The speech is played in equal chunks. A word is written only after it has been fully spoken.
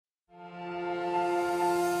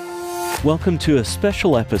Welcome to a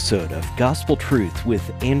special episode of Gospel Truth with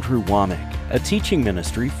Andrew Womack, a teaching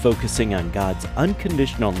ministry focusing on God's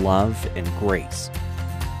unconditional love and grace.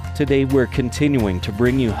 Today we're continuing to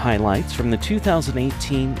bring you highlights from the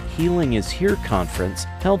 2018 Healing is Here conference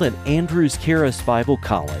held at Andrews Charis Bible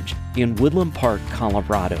College in Woodland Park,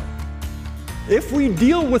 Colorado. If we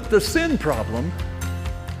deal with the sin problem,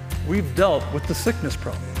 we've dealt with the sickness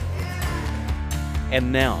problem.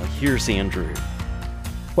 And now, here's Andrew.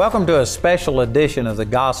 Welcome to a special edition of the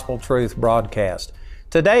Gospel Truth broadcast.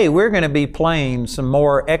 Today we're going to be playing some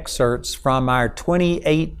more excerpts from our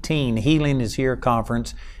 2018 Healing is Here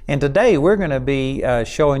conference, and today we're going to be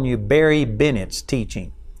showing you Barry Bennett's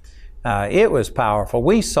teaching. It was powerful.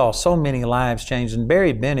 We saw so many lives changed, and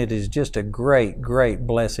Barry Bennett is just a great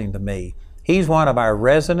blessing to me. He's one of our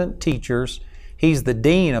resident teachers. He's the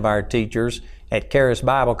dean of our teachers at Charis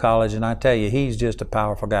Bible College, and I tell you, he's just a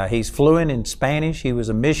powerful guy. He's fluent in Spanish. He was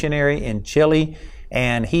a missionary in Chile,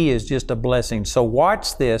 and he is just a blessing. So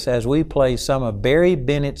watch this as we play some of Barry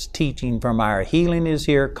Bennett's teaching from our Healing is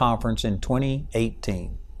Here conference in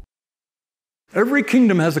 2018. Every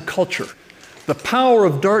kingdom has a culture. The power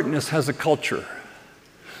of darkness has a culture.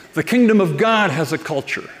 The kingdom of God has a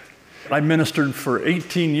culture. I ministered for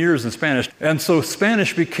 18 years in Spanish, and so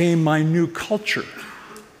Spanish became my new culture.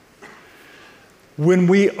 When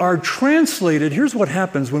we are translated, here's what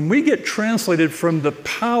happens. When we get translated from the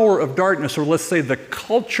power of darkness, or let's say the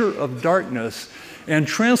culture of darkness, and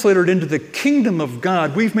translated into the kingdom of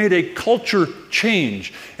God, we've made a culture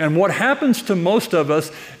change. And what happens to most of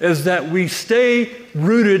us is that we stay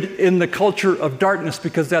rooted in the culture of darkness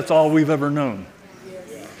because that's all we've ever known.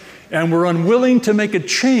 And we're unwilling to make a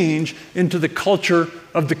change into the culture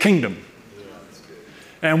of the kingdom.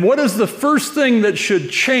 And what is the first thing that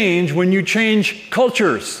should change when you change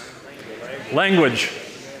cultures? Language.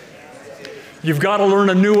 You've got to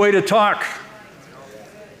learn a new way to talk.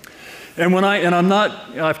 And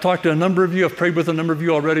I've talked to a number of you, I've prayed with a number of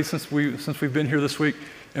you already since we've been here this week,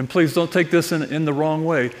 and please don't take this in the wrong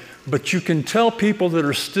way, but you can tell people that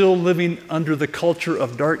are still living under the culture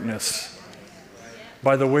of darkness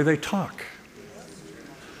by the way they talk.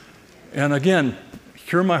 And again,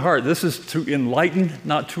 hear my heart, this is to enlighten,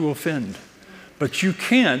 not to offend. But you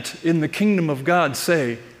can't, in the kingdom of God,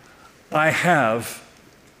 say, I have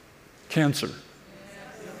cancer.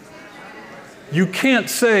 You can't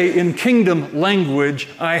say in kingdom language,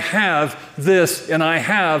 I have this and I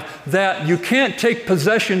have that. You can't take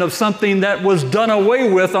possession of something that was done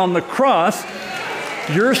away with on the cross.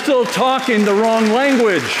 You're still talking the wrong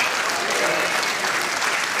language.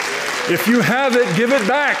 If you have it, give it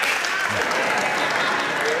back.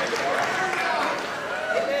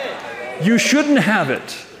 You shouldn't have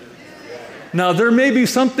it. Now, there may be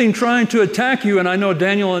something trying to attack you, and I know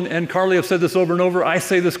Daniel and Carly have said this over and over. I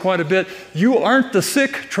say this quite a bit. You aren't the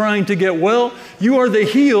sick trying to get well. You are the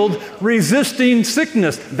healed resisting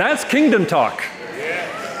sickness. That's kingdom talk.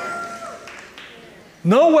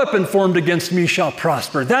 No weapon formed against me shall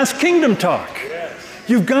prosper. That's kingdom talk.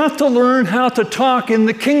 You've got to learn how to talk in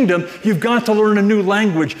the kingdom. You've got to learn a new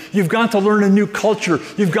language. You've got to learn a new culture.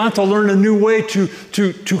 You've got to learn a new way to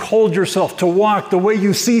hold yourself, to walk, the way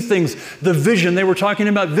you see things, the vision. They were talking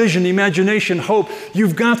about vision, imagination, hope.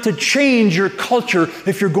 You've got to change your culture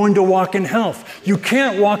if you're going to walk in health. You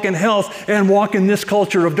can't walk in health and walk in this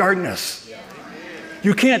culture of darkness.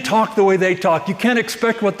 You can't talk the way they talk. You can't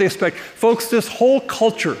expect what they expect. Folks, this whole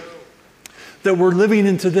culture that we're living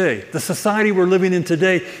in today, the society we're living in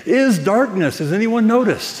today, is darkness. Has anyone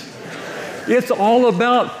noticed? It's all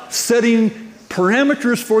about setting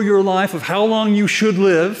parameters for your life of how long you should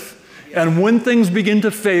live and when things begin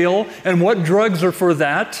to fail and what drugs are for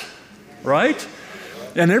that, right?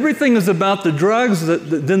 And everything is about the drugs,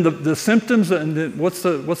 then the symptoms, and what's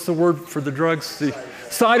the word for the drugs? The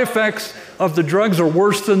side effects of the drugs are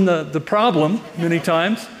worse than the problem many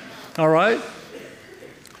times, all right?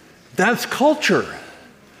 That's culture.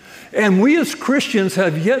 And we as Christians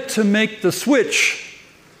have yet to make the switch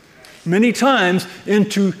many times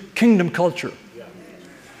into kingdom culture.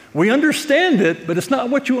 We understand it, but it's not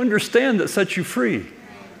what you understand that sets you free.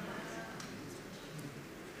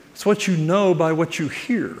 It's what you know by what you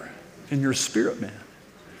hear in your spirit, man.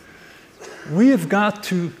 We have got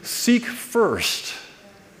to seek first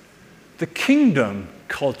the kingdom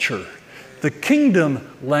culture, the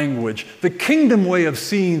kingdom language, the kingdom way of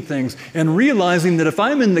seeing things, and realizing that if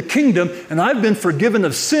I'm in the kingdom and I've been forgiven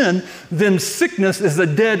of sin, then sickness is a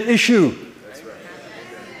dead issue.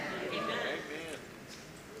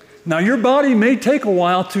 Now, your body may take a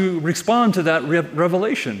while to respond to that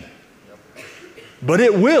revelation, but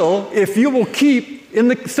it will if you will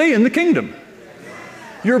stay in the kingdom.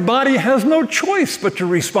 Your body has no choice but to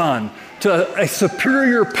respond to a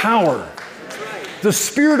superior power. The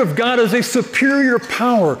Spirit of God is a superior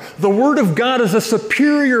power. The Word of God is a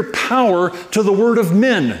superior power to the word of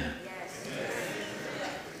men.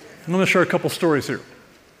 I'm going to share a couple stories here.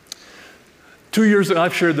 2 years ago,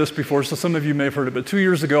 I've shared this before, so some of you may have heard it, but 2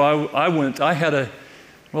 years ago,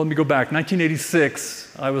 let me go back.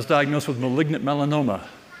 1986, I was diagnosed with malignant melanoma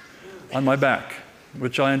on my back,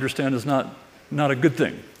 which I understand is not a good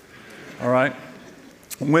thing. All right?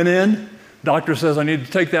 Went in, doctor says I need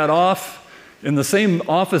to take that off. In the same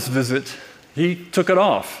office visit, he took it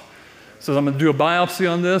off. Says, I'm going to do a biopsy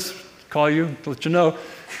on this, call you, let you know.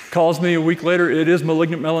 Calls me a week later, it is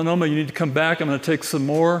malignant melanoma, you need to come back, I'm going to take some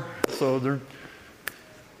more. So they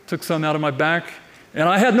took some out of my back. And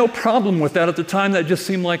I had no problem with that at the time. That just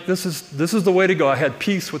seemed like this is the way to go. I had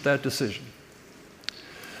peace with that decision.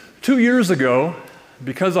 2 years ago,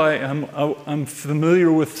 because I'm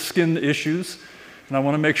familiar with skin issues, and I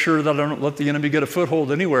want to make sure that I don't let the enemy get a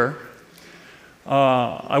foothold anywhere,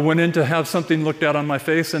 I went in to have something looked at on my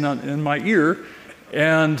face and in my ear,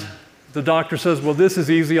 and the doctor says, well, this is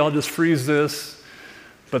easy, I'll just freeze this,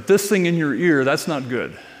 but this thing in your ear, that's not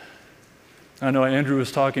good. I know Andrew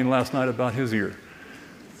was talking last night about his ear,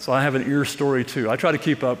 so I have an ear story too. I try to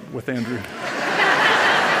keep up with Andrew.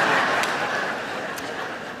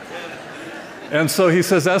 And so he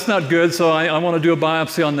says, that's not good, so I want to do a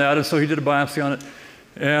biopsy on that, and so he did a biopsy on it.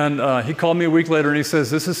 And he called me a week later and he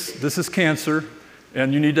says, this is cancer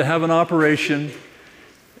and you need to have an operation.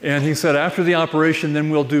 And he said, after the operation, then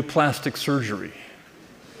we'll do plastic surgery.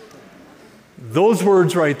 Those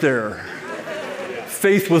words right there,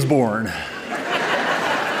 faith was born.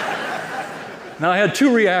 Now I had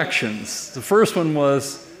two reactions. The first one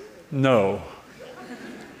was, no.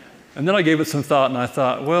 And then I gave it some thought and I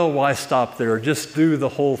thought, well, why stop there? Just do the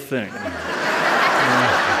whole thing.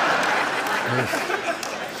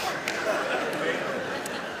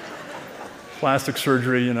 Plastic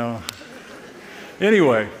surgery, you know.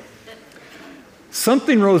 Anyway,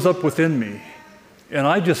 something rose up within me, and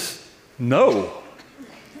I just, no.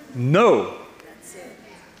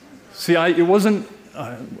 See, it wasn't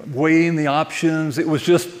weighing the options, it was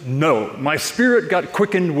just no. My spirit got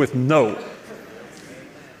quickened with no.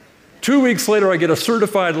 2 weeks later, I get a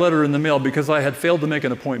certified letter in the mail because I had failed to make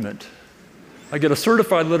an appointment. I get a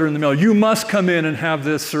certified letter in the mail. You must come in and have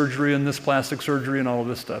this surgery and this plastic surgery and all of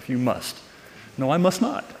this stuff. You must. No, I must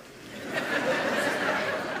not.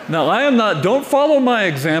 Now, don't follow my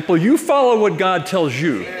example. You follow what God tells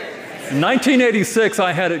you. In 1986,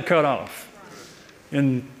 I had it cut off.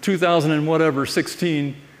 In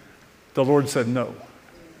 16, the Lord said no.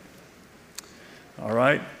 All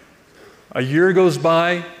right? A year goes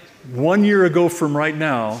by. 1 year ago from right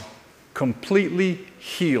now, completely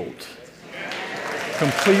healed.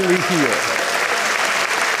 Completely healed.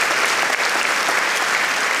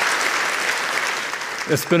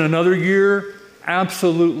 It's been another year,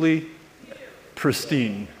 absolutely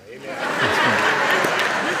pristine.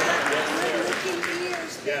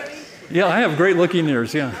 Yeah, I have great looking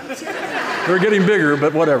ears, yeah. They're getting bigger,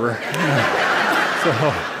 but whatever.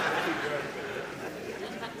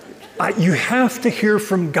 You have to hear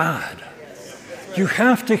from God. You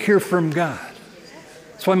have to hear from God.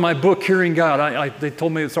 That's why my book, Hearing God, they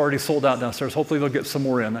told me it's already sold out downstairs. Hopefully they'll get some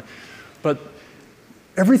more in. But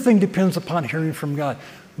everything depends upon hearing from God.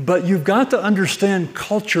 But you've got to understand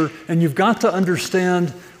culture, and you've got to understand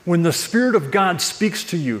when the Spirit of God speaks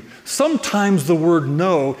to you. Sometimes the word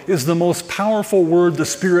no is the most powerful word the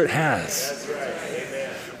Spirit has.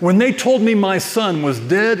 When they told me my son was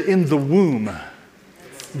dead in the womb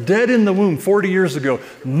 40 years ago,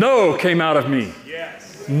 no came out of me.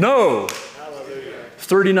 No.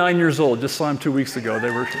 39 years old, just saw him 2 weeks ago.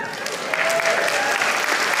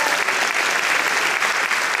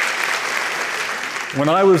 When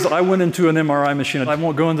I went into an MRI machine, I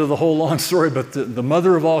won't go into the whole long story, but the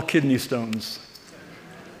mother of all kidney stones.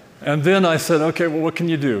 And then I said, okay, well, what can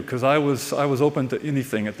you do? Because I was open to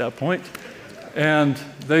anything at that point. And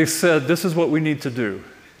they said, this is what we need to do.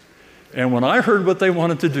 And when I heard what they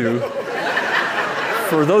wanted to do,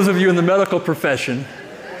 for those of you in the medical profession,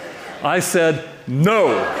 I said,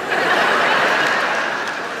 no.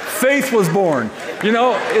 Faith was born. You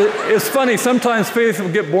know, it's funny, sometimes faith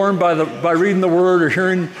will get born by reading the Word or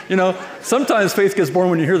hearing, sometimes faith gets born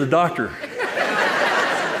when you hear the doctor.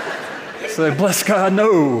 Say, bless God,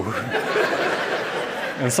 no.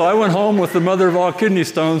 And so I went home with the mother of all kidney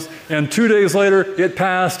stones, and 2 days later, it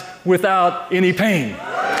passed without any pain.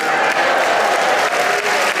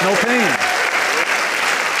 No pain.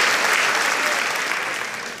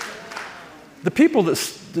 The people that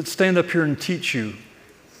stand up here and teach you,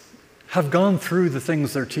 have gone through the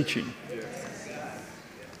things they're teaching.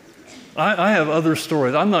 I have other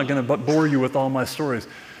stories. I'm not going to bore you with all my stories.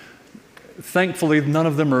 Thankfully, none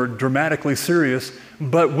of them are dramatically serious.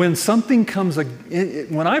 But when something comes,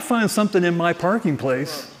 when I find something in my parking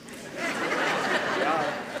place,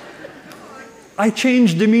 I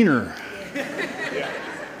change demeanor.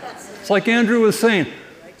 It's like Andrew was saying,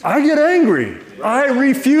 I get angry. I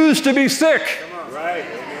refuse to be sick.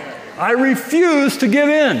 I refuse to give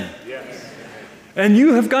in. And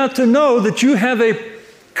you have got to know that you have a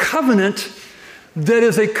covenant that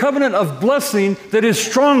is a covenant of blessing that is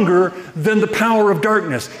stronger than the power of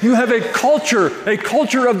darkness. You have a culture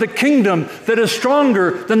of the kingdom that is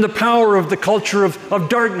stronger than the power of the culture of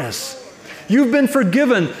darkness. You've been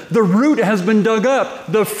forgiven. The root has been dug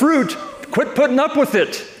up. The fruit, quit putting up with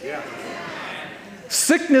it.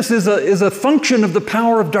 Sickness is a function of the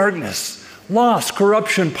power of darkness. Loss,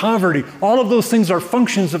 corruption, poverty, all of those things are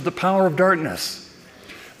functions of the power of darkness.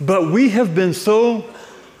 But we have been so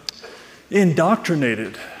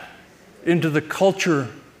indoctrinated into the culture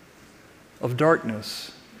of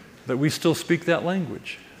darkness that we still speak that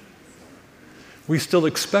language. We still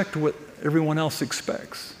expect what everyone else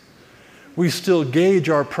expects. We still gauge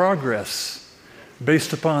our progress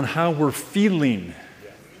based upon how we're feeling.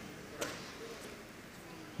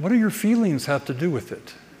 What do your feelings have to do with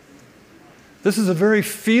it? This is a very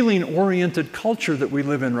feeling-oriented culture that we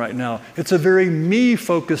live in right now. It's a very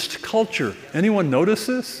me-focused culture. Anyone notice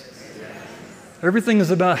this? Everything is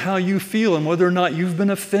about how you feel and whether or not you've been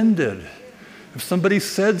offended. If somebody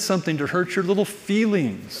said something to hurt your little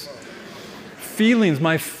feelings. Feelings,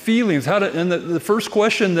 my feelings. And the first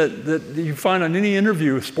question that you find on any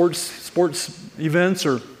interview, sports events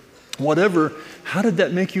or whatever, how did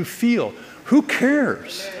that make you feel? Who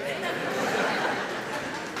cares?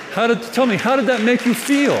 Tell me, how did that make you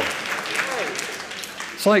feel?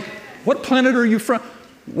 It's like, what planet are you from?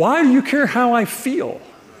 Why do you care how I feel?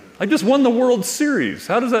 I just won the World Series.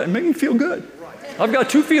 How does that make me feel good? I've got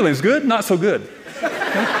two feelings, good, not so good.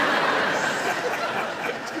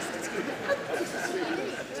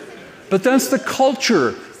 But that's the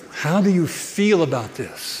culture. How do you feel about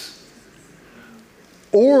this?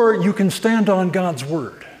 Or you can stand on God's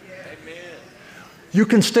Word. You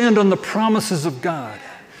can stand on the promises of God.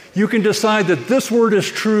 You can decide that this Word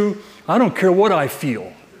is true. I don't care what I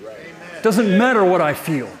feel. It doesn't matter what I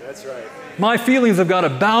feel. That's right. My feelings have got to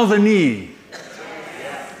bow the knee.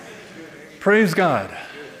 Praise God.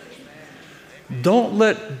 Don't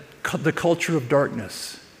let the culture of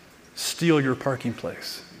darkness steal your parking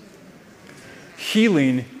place.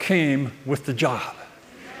 Healing came with the job.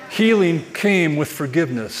 Healing came with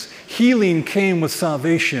forgiveness. Healing came with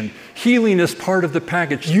salvation. Healing is part of the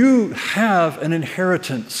package. You have an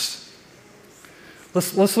inheritance.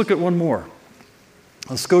 Let's look at one more.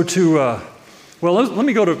 Let's go to, let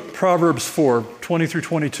me go to Proverbs 4, 20 through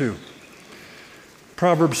 22.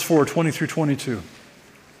 Proverbs 4, 20 through 22.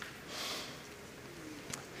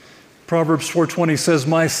 Proverbs 4:20 says,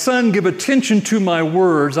 "My son, give attention to my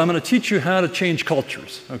words." I'm going to teach you how to change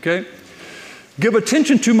cultures, okay? "Give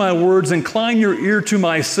attention to my words, incline your ear to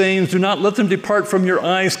my sayings. Do not let them depart from your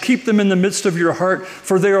eyes. Keep them in the midst of your heart,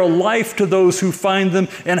 for they are life to those who find them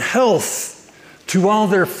and health to all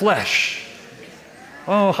their flesh."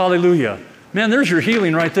 Oh, hallelujah. Man, there's your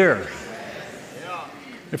healing right there.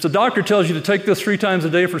 If the doctor tells you to take this 3 times a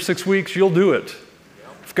day for 6 weeks, you'll do it.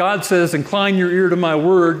 If God says, incline your ear to my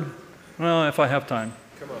word, well, if I have time.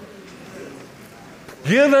 Come on.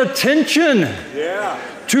 Give attention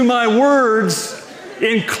to my words.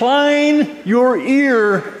 Incline your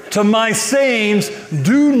ear to my sayings.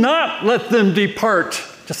 Do not let them depart.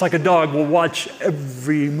 Just like a dog will watch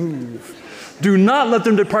every move. Do not let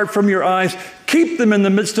them depart from your eyes. Keep them in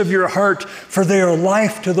the midst of your heart, for they are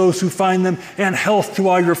life to those who find them and health to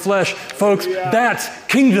all your flesh. Folks, that's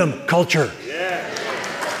kingdom culture.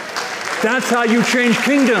 That's how you change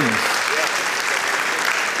kingdoms.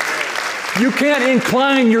 You can't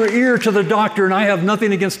incline your ear to the doctor, and I have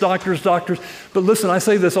nothing against doctors, but listen, I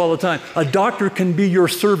say this all the time. A doctor can be your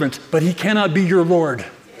servant, but he cannot be your Lord.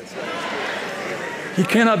 He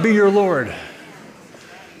cannot be your Lord.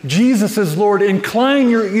 Jesus is Lord. Incline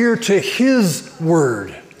your ear to His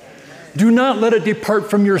word. Do not let it depart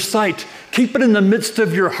from your sight. Keep it in the midst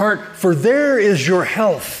of your heart, for there is your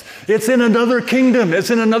health. It's in another kingdom. It's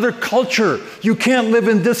in another culture. You can't live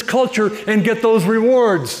in this culture and get those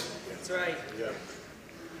rewards. That's right.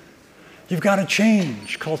 You've got to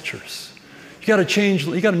change cultures. You got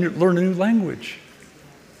to learn a new language.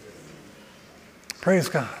 Praise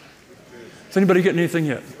God. Is anybody getting anything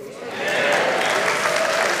yet?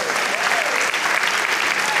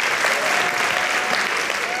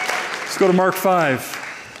 go to Mark 5.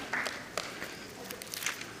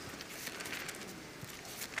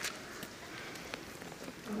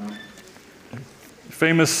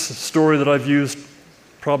 Famous story that I've used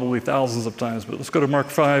probably thousands of times, but let's go to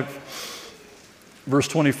Mark 5, verse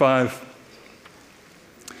 25.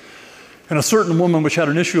 And a certain woman which had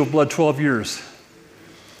an issue of blood 12 years,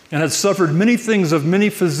 and had suffered many things of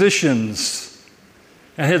many physicians,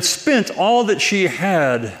 and had spent all that she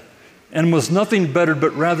had, and was nothing bettered,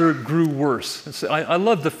 but rather grew worse. I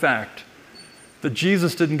love the fact that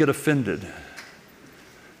Jesus didn't get offended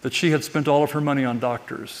that she had spent all of her money on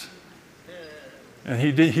doctors. And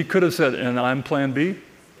he could have said, and I'm plan B?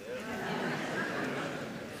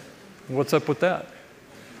 What's up with that?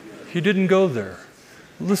 He didn't go there.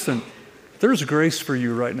 Listen, there's grace for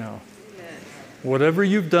you right now. Whatever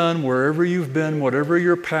you've done, wherever you've been, whatever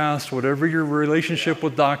your past, whatever your relationship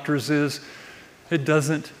with doctors is, it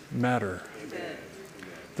doesn't matter.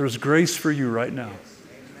 There's grace for you right now.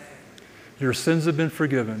 Your sins have been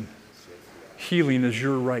forgiven. Healing is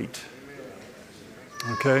your right.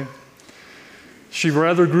 Okay? She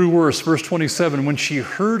rather grew worse. Verse 27, when she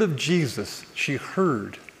heard of Jesus, she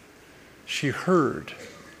heard.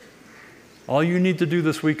 All you need to do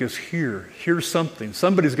this week is hear something.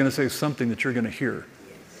 Somebody's going to say something that you're going to hear.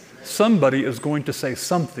 Somebody is going to say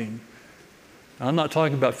something. I'm not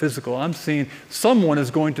talking about physical. I'm saying someone is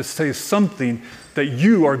going to say something that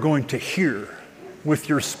you are going to hear with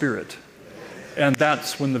your spirit. And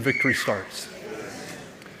that's when the victory starts.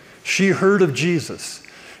 She heard of Jesus,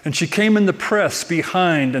 and she came in the press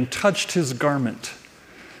behind and touched his garment.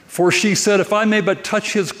 For she said, if I may but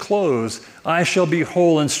touch his clothes, I shall be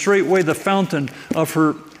whole. And straightway the fountain of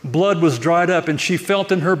her blood was dried up, and she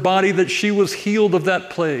felt in her body that she was healed of that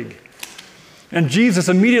plague. And Jesus,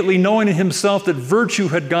 immediately knowing in himself that virtue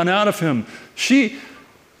had gone out of him, she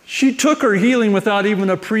took her healing without even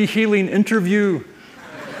a pre-healing interview.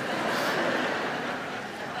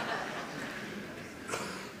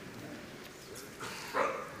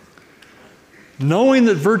 Knowing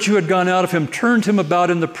that virtue had gone out of him, turned him about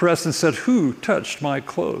in the press and said, who touched my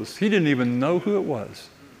clothes? He didn't even know who it was.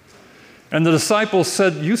 And the disciples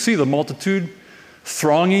said, you see the multitude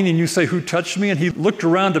thronging, and you say, who touched me? And he looked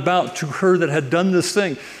around about to her that had done this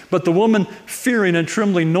thing. But the woman, fearing and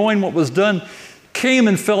trembling, knowing what was done, came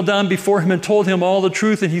and fell down before him and told him all the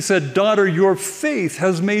truth. And he said, daughter, your faith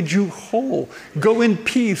has made you whole. Go in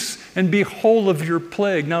peace and be whole of your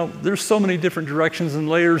plague. Now, there's so many different directions and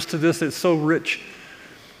layers to this. It's so rich.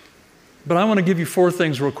 But I want to give you 4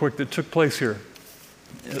 things real quick that took place here.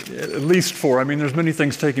 At least 4. I mean, there's many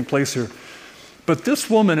things taking place here. But this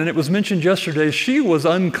woman, and it was mentioned yesterday, she was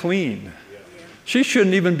unclean. She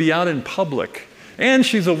shouldn't even be out in public. And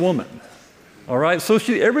she's a woman. All right? So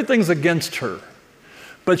everything's against her.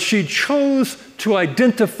 But she chose to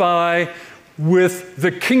identify with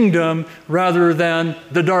the kingdom rather than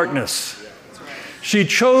the darkness. She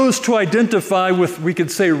chose to identify with, we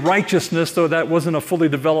could say, righteousness, though that wasn't a fully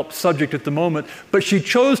developed subject at the moment. But she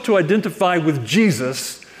chose to identify with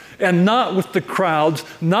Jesus and not with the crowds,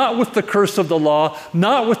 not with the curse of the law,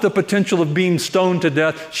 not with the potential of being stoned to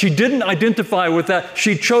death. She didn't identify with that.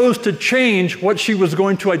 She chose to change what she was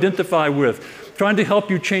going to identify with, trying to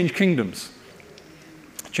help you change kingdoms.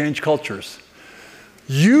 Change cultures.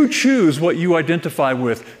 You choose what you identify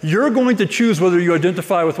with. You're going to choose whether you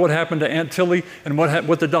identify with what happened to Aunt Tilly and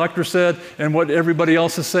what the doctor said and what everybody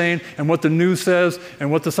else is saying and what the news says and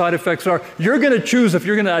what the side effects are. You're going to choose if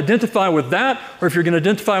you're going to identify with that or if you're going to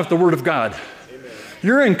identify with the Word of God. Amen.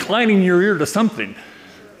 You're inclining your ear to something.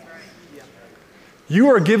 You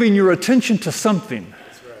are giving your attention to something.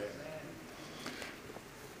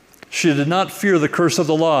 She did not fear the curse of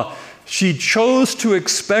the law. She chose to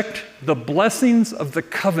expect the blessings of the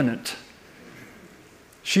covenant.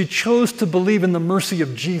 She chose to believe in the mercy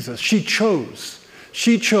of Jesus. She chose.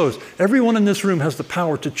 Everyone in this room has the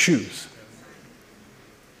power to choose.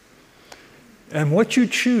 And what you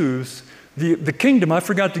choose, the kingdom, I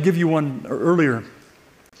forgot to give you one earlier.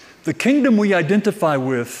 The kingdom we identify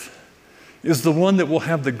with is the one that will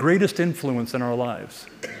have the greatest influence in our lives.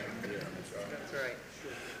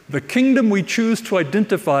 The kingdom we choose to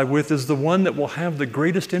identify with is the one that will have the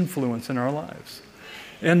greatest influence in our lives.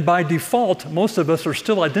 And by default, most of us are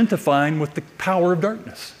still identifying with the power of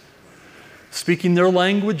darkness, speaking their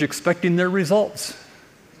language, expecting their results.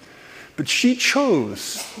 But she chose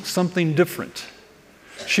something different.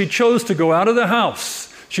 She chose to go out of the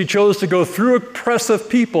house. She chose to go through a press of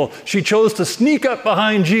people. She chose to sneak up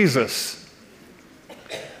behind Jesus.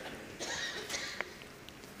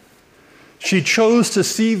 She chose to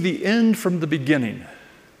see the end from the beginning.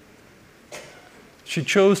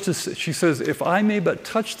 She says, if I may but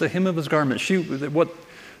touch the hem of his garment. What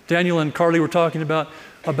Daniel and Carly were talking about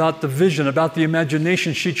the vision, about the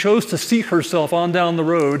imagination. She chose to see herself on down the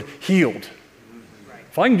road healed.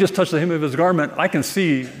 If I can just touch the hem of his garment, I can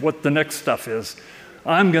see what the next stuff is.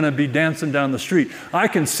 I'm going to be dancing down the street. I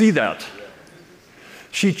can see that.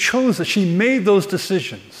 She chose it. She made those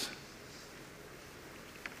decisions.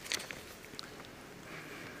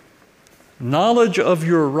 Knowledge of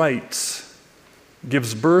your rights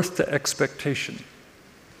gives birth to expectation.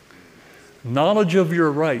 Knowledge of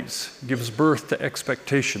your rights gives birth to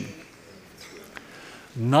expectation.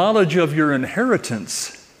 Knowledge of your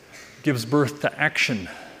inheritance gives birth to action.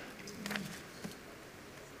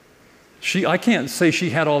 I can't say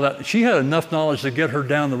she had all that. She had enough knowledge to get her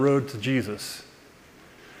down the road to Jesus.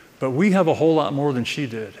 But we have a whole lot more than she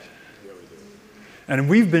did. And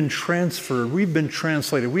we've been transferred, we've been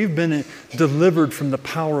translated, we've been delivered from the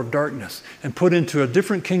power of darkness and put into a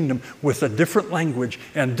different kingdom with a different language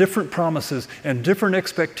and different promises and different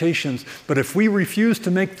expectations. But if we refuse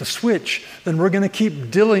to make the switch, then we're going to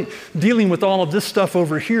keep dealing with all of this stuff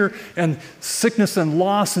over here, and sickness and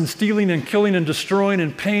loss and stealing and killing and destroying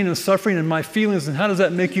and pain and suffering and my feelings and how does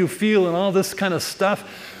that make you feel and all this kind of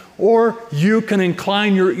stuff. Or you can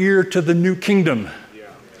incline your ear to the new kingdom.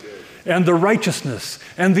 And the righteousness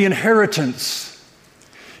and the inheritance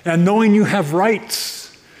and knowing you have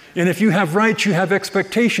rights. And if you have rights, you have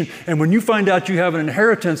expectation. And when you find out you have an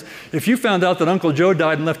inheritance, if you found out that Uncle Joe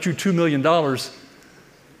died and left you $2 million,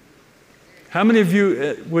 how many of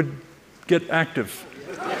you would get active?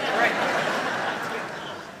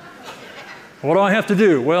 What do I have to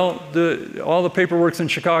do? Well, all the paperwork's in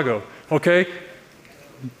Chicago. Okay?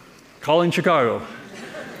 Calling Chicago.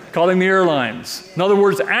 Calling the airlines. In other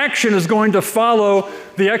words, action is going to follow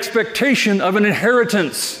the expectation of an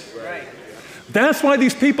inheritance. Right. That's why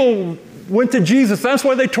these people went to Jesus. That's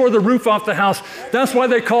why they tore the roof off the house. That's why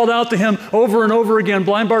they called out to him over and over again,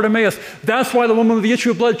 blind Bartimaeus. That's why the woman with the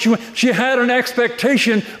issue of blood, she had an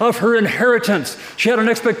expectation of her inheritance. She had an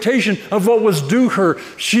expectation of what was due her.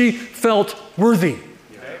 She felt worthy.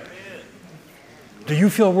 Amen. Do you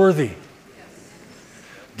feel worthy?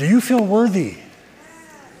 Do you feel worthy?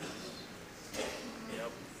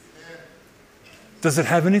 Does it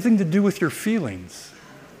have anything to do with your feelings?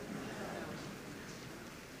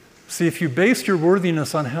 See, if you base your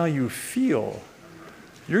worthiness on how you feel,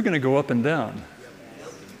 you're going to go up and down.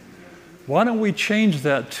 Why don't we change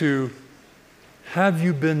that to, have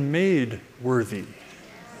you been made worthy?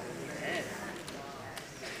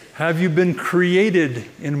 Have you been created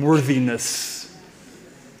in worthiness?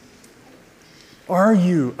 Are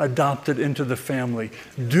you adopted into the family?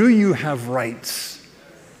 Do you have rights?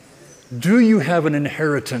 Do you have an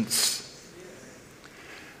inheritance?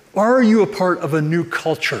 Are you a part of a new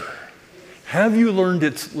culture? Have you learned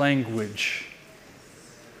its language?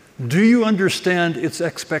 Do you understand its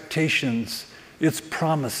expectations, its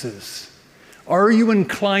promises? Are you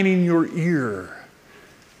inclining your ear?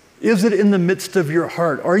 Is it in the midst of your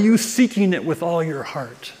heart? Are you seeking it with all your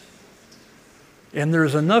heart? And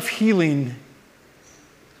there's enough healing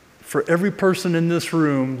for every person in this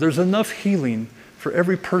room. There's enough healing for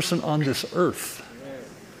every person on this earth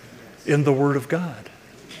in the Word of God,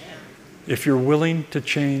 if you're willing to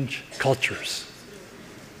change cultures.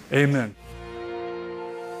 Amen.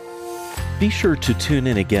 Be sure to tune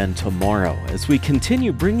in again tomorrow as we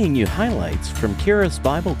continue bringing you highlights from Charis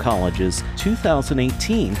Bible College's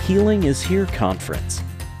 2018 Healing is Here conference.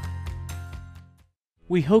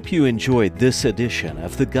 We hope you enjoyed this edition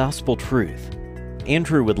of The Gospel Truth.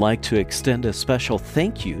 Andrew would like to extend a special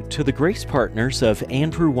thank you to the grace partners of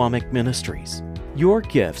Andrew Womack Ministries. Your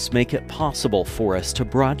gifts make it possible for us to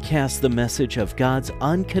broadcast the message of God's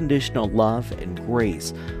unconditional love and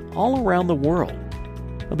grace all around the world.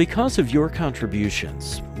 Because of your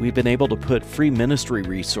contributions, we've been able to put free ministry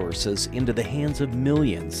resources into the hands of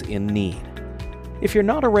millions in need. If you're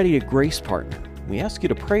not already a grace partner, we ask you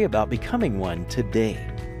to pray about becoming one today.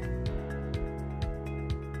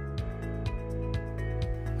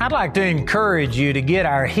 I'd like to encourage you to get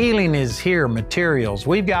our Healing is Here materials.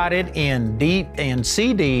 We've got it in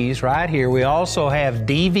CDs right here. We also have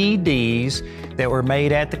DVDs that were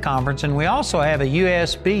made at the conference, and we also have a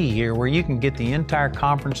USB here where you can get the entire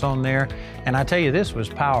conference on there. And I tell you, this was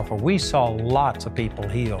powerful. We saw lots of people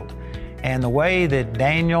healed. And the way that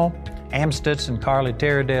Daniel Amstutz and Carly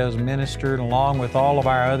Teradez ministered, along with all of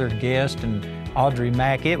our other guests and Audrey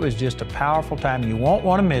Mack, it was just a powerful time. You won't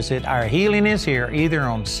want to miss it. Our Healing is Here, either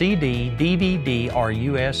on CD, DVD, or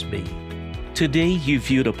USB. Today you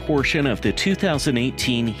viewed a portion of the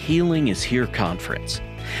 2018 Healing is Here conference.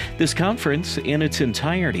 This conference in its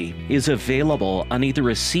entirety is available on either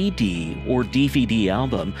a CD or DVD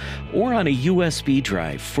album or on a USB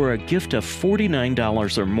drive for a gift of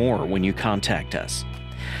 $49 or more when you contact us.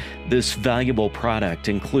 This valuable product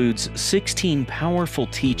includes 16 powerful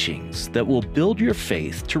teachings that will build your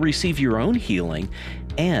faith to receive your own healing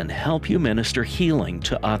and help you minister healing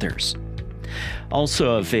to others.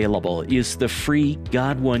 Also available is the free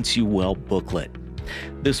God Wants You Well booklet.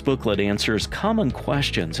 This booklet answers common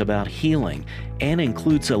questions about healing and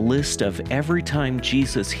includes a list of every time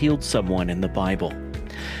Jesus healed someone in the Bible.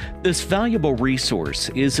 This valuable resource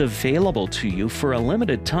is available to you for a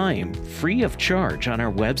limited time, free of charge, on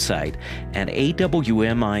our website at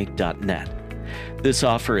awmi.net. This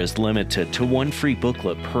offer is limited to one free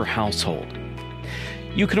booklet per household.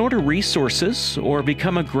 You can order resources or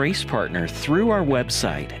become a grace partner through our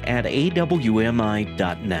website at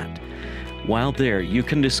awmi.net. While there, you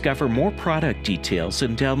can discover more product details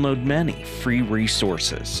and download many free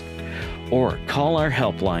resources. Or call our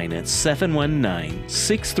helpline at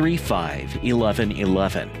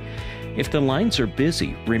 719-635-1111. If the lines are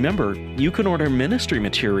busy, remember, you can order ministry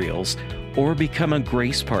materials or become a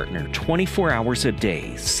grace partner 24 hours a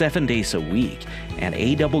day, 7 days a week at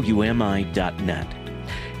awmi.net.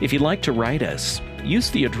 If you'd like to write us, use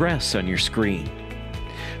the address on your screen.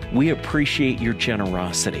 We appreciate your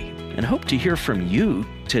generosity and hope to hear from you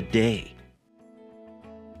today.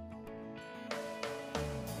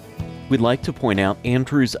 We'd like to point out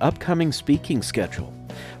Andrew's upcoming speaking schedule.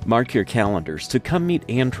 Mark your calendars to come meet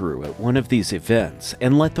Andrew at one of these events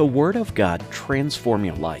and let the Word of God transform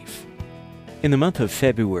your life. In the month of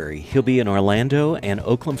February, he'll be in Orlando and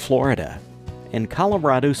Oakland, Florida, and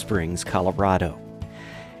Colorado Springs, Colorado.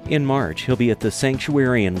 In March, he'll be at the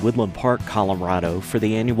Sanctuary in Woodland Park, Colorado for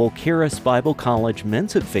the annual Charis Bible College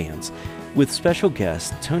Men's Advance with special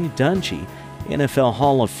guest Tony Dungy, NFL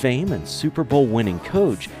Hall of Fame and Super Bowl winning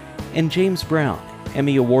coach, and James Brown,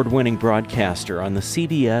 Emmy Award-winning broadcaster on the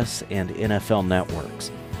CBS and NFL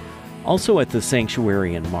networks. Also at the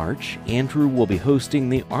Sanctuary in March, Andrew will be hosting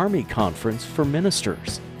the Army Conference for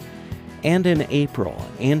Ministers. And in April,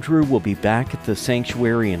 Andrew will be back at the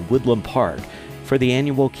Sanctuary in Woodland Park for the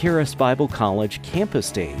annual Charis Bible College Campus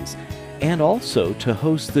Days, and also to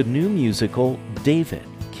host the new musical David,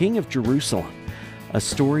 King of Jerusalem, a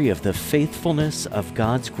story of the faithfulness of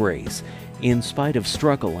God's grace in spite of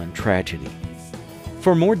struggle and tragedy.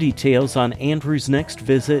 For more details on Andrew's next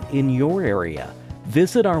visit in your area,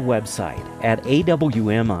 visit our website at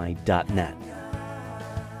awmi.net.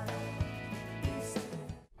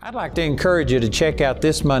 I'd like to encourage you to check out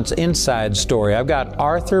this month's Inside Story. I've got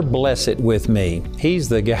Arthur Blessed with me. He's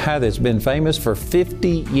the guy that's been famous for 50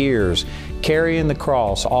 years, carrying the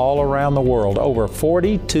cross all around the world, over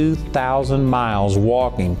 42,000 miles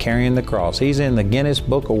walking, carrying the cross. He's in the Guinness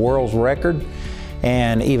Book of World Record,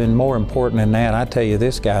 and even more important than that, I tell you,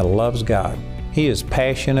 this guy loves God. He is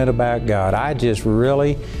passionate about God. I just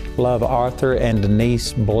really love Arthur and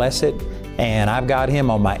Denise Blessed. And I've got him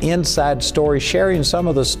on my Inside Story, sharing some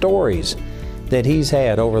of the stories that he's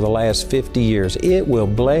had over the last 50 years. It will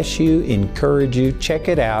bless you, encourage you. Check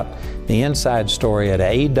it out, the Inside Story at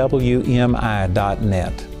awmi.net.